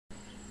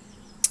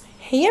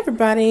Hey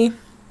everybody,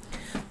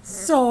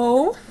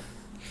 so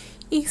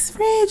it's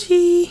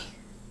Reggie.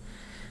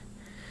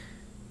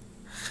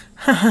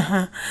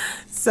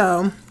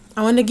 So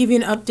I wanted to give you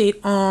an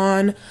update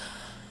on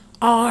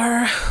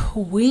our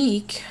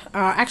week.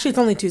 Actually it's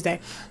only Tuesday,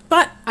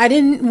 but I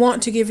didn't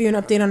want to give you an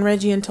update on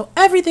Reggie until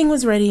everything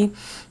was ready.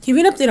 Give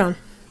you an update on.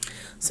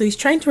 So he's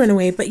trying to run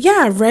away, but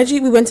yeah, Reggie,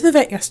 we went to the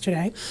vet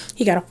yesterday.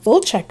 He got a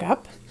full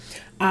checkup.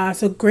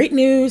 So great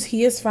news,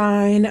 he is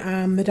fine.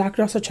 The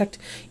doctor also checked,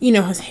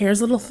 his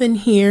hair's a little thin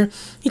here.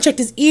 He checked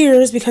his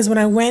ears because when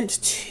I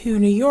went to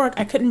New York,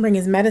 I couldn't bring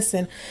his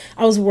medicine.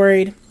 I was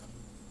worried.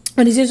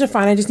 But his ears are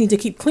fine, I just need to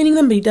keep cleaning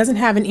them, but he doesn't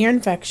have an ear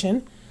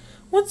infection.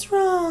 What's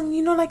wrong?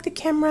 Like the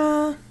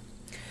camera.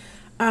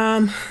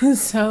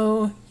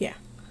 So yeah,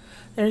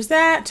 there's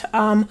that.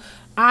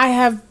 I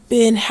have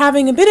been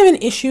having a bit of an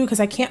issue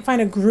because I can't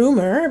find a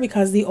groomer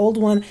because the old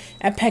one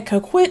at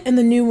Petco quit and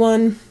the new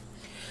one,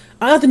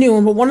 not the new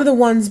one, but one of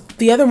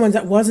the other ones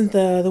that wasn't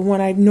the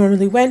one I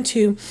normally went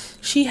to,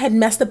 she had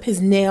messed up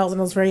his nails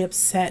and I was very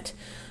upset.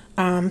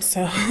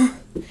 So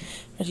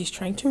Reggie's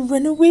trying to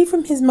run away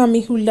from his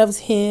mommy who loves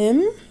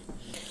him.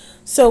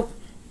 So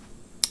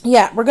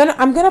yeah,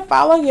 I'm gonna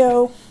follow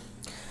you.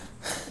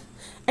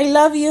 I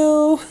love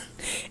you.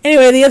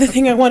 Anyway, the other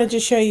thing I wanted to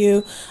show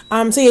you,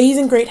 so yeah, he's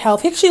in great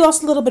health. He actually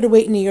lost a little bit of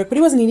weight in New York, but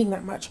he wasn't eating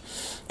that much.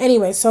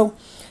 Anyway, so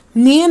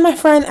me and my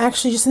friend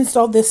actually just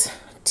installed this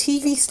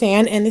TV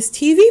stand and this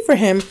TV for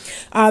him.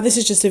 This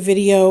is just a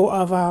video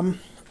of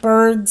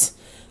birds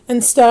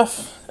and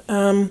stuff,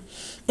 and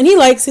he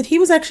likes it. He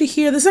was actually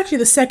here. This is actually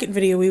the second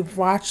video we've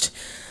watched.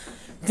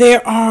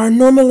 They're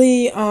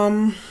normally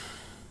an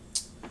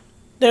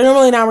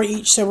hour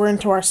each, so we're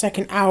into our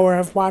second hour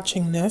of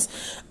watching this.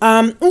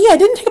 Yeah, it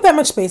didn't take up that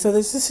much space. So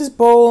this is his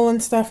bowl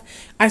and stuff.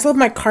 I still have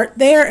my cart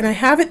there, and I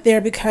have it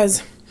there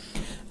because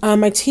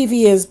my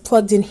TV is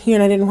plugged in here,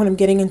 and I didn't want him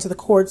getting into the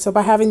cord. So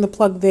by having the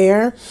plug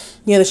there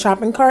near the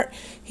shopping cart,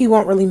 he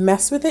won't really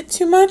mess with it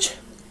too much.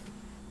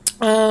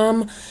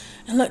 And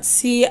let's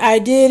see,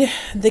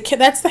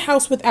 that's the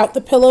house without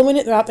the pillow in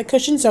it, without the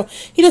cushion, so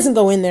he doesn't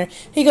go in there.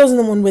 He goes in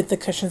the one with the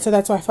cushion, so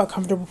that's why I felt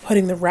comfortable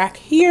putting the rack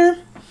here.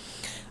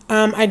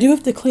 I do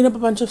have to clean up a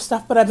bunch of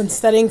stuff, but I've been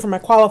studying for my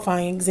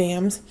qualifying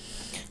exams.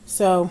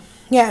 So,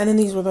 yeah, and then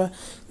this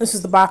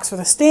was the box for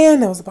the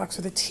stand, that was the box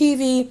for the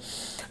TV.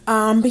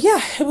 But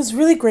yeah, it was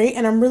really great,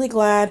 and I'm really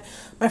glad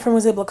my friend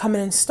was able to come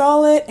and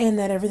install it, and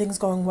that everything's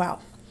going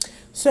well.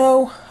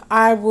 So,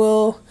 I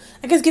will,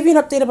 give you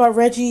an update about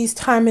Reggie's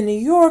time in New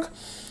York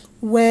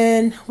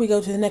when we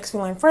go to the next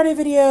Feline Friday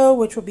video,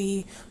 which will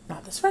be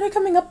not this Friday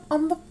coming up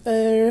on the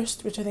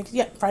 1st, which I think,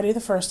 yeah, Friday the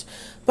 1st,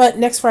 but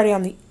next Friday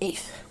on the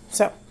 8th.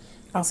 So,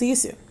 I'll see you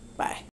soon. Bye.